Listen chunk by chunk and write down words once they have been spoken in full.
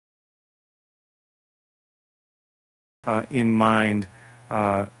in mind,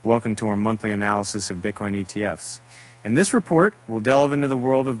 welcome to our monthly analysis of Bitcoin ETFs. In this report, we'll delve into the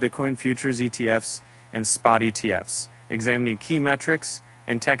world of Bitcoin futures ETFs and spot ETFs, examining key metrics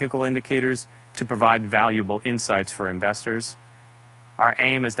and technical indicators to provide valuable insights for investors. Our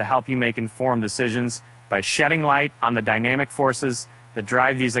aim is to help you make informed decisions by shedding light on the dynamic forces that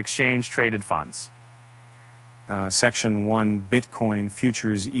drive these exchange-traded funds. Section 1, Bitcoin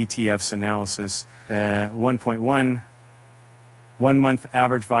Futures ETFs Analysis. 1.1, 1-month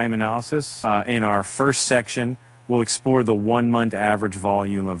average volume analysis. In our first section, we'll explore the 1-month average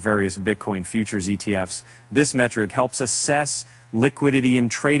volume of various Bitcoin futures ETFs. This metric helps assess liquidity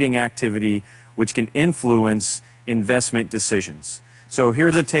and trading activity, which can influence investment decisions. So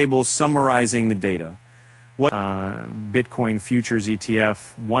here's a table summarizing the data. Bitcoin futures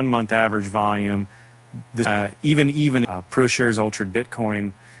ETF, 1-month average volume, ProShares Ultra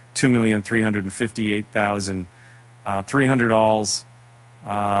Bitcoin, 2,358,300 alls.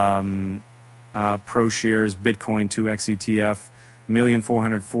 ProShares Bitcoin 2x ETF,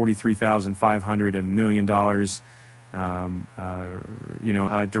 1,443,500, $1 million.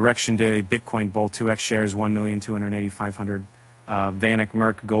 Direction Day Bitcoin Bull 2x shares, 1,280,500. VanEck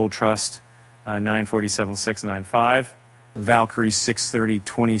Merck Gold Trust, 947,695. Valkyrie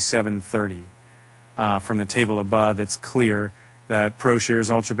 630,2730. From the table above, it's clear that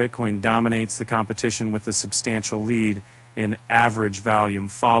ProShares Ultra Bitcoin dominates the competition with a substantial lead in average volume,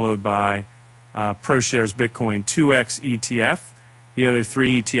 followed by ProShares Bitcoin 2x ETF. The other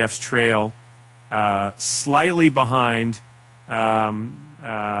three ETFs trail slightly behind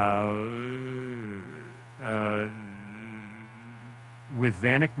with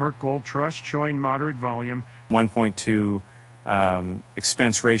VanEck Merck Gold Trust showing moderate volume. 1.2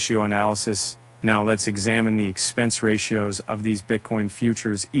 expense ratio analysis. Now let's examine the expense ratios of these Bitcoin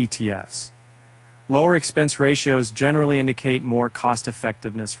futures ETFs. Lower expense ratios generally indicate more cost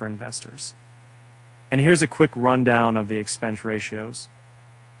effectiveness for investors. And here's a quick rundown of the expense ratios.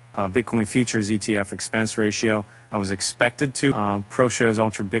 Bitcoin futures ETF expense ratio, I was expected to. ProShares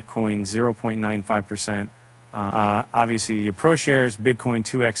Ultra Bitcoin 0.95%. Obviously, your ProShares Bitcoin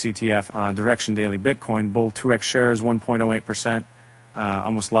 2x ETF, Direction Daily Bitcoin Bull 2x shares 1.08%.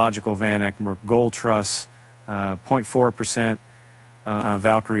 Almost logical VanEck Merck Gold Trust 0.4%.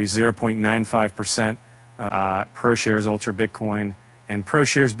 Valkyrie 0.95%. ProShares Ultra Bitcoin and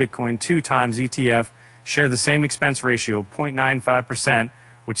ProShares Bitcoin 2x ETF share the same expense ratio, 0.95%,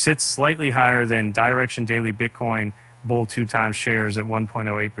 which sits slightly higher than Direction Daily Bitcoin Bull 2x shares at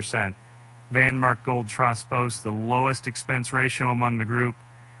 1.08%. VanEck Merck Gold Trust boasts the lowest expense ratio among the group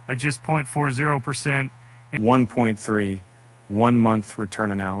at just 0.40%. 1.3 1-month return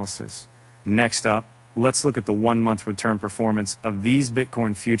analysis. Next up, let's look at the 1-month return performance of these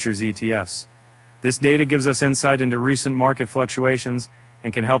Bitcoin futures ETFs. This data gives us insight into recent market fluctuations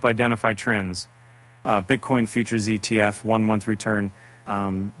and can help identify trends. Bitcoin futures ETF 1-month return,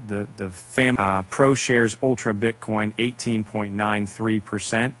 ProShares Ultra Bitcoin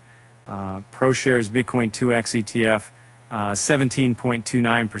 18.93%, ProShares Bitcoin 2x ETF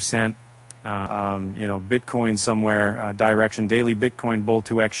 17.29%. Bitcoin somewhere, Direction Daily Bitcoin Bull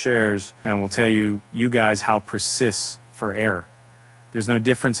 2x shares, and we'll tell you guys how persists for error. There's no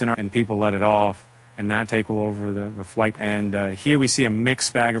difference and people let it off and not take over the flight. And here we see a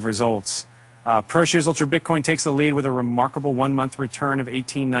mixed bag of results. ProShares Ultra Bitcoin takes the lead with a remarkable 1-month return of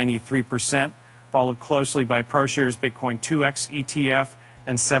 18.93%, followed closely by ProShares Bitcoin 2x ETF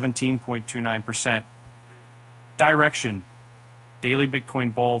and 17.29%. Direction Daily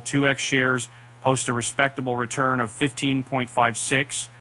Bitcoin Bull 2x shares post a respectable return of 15.56%.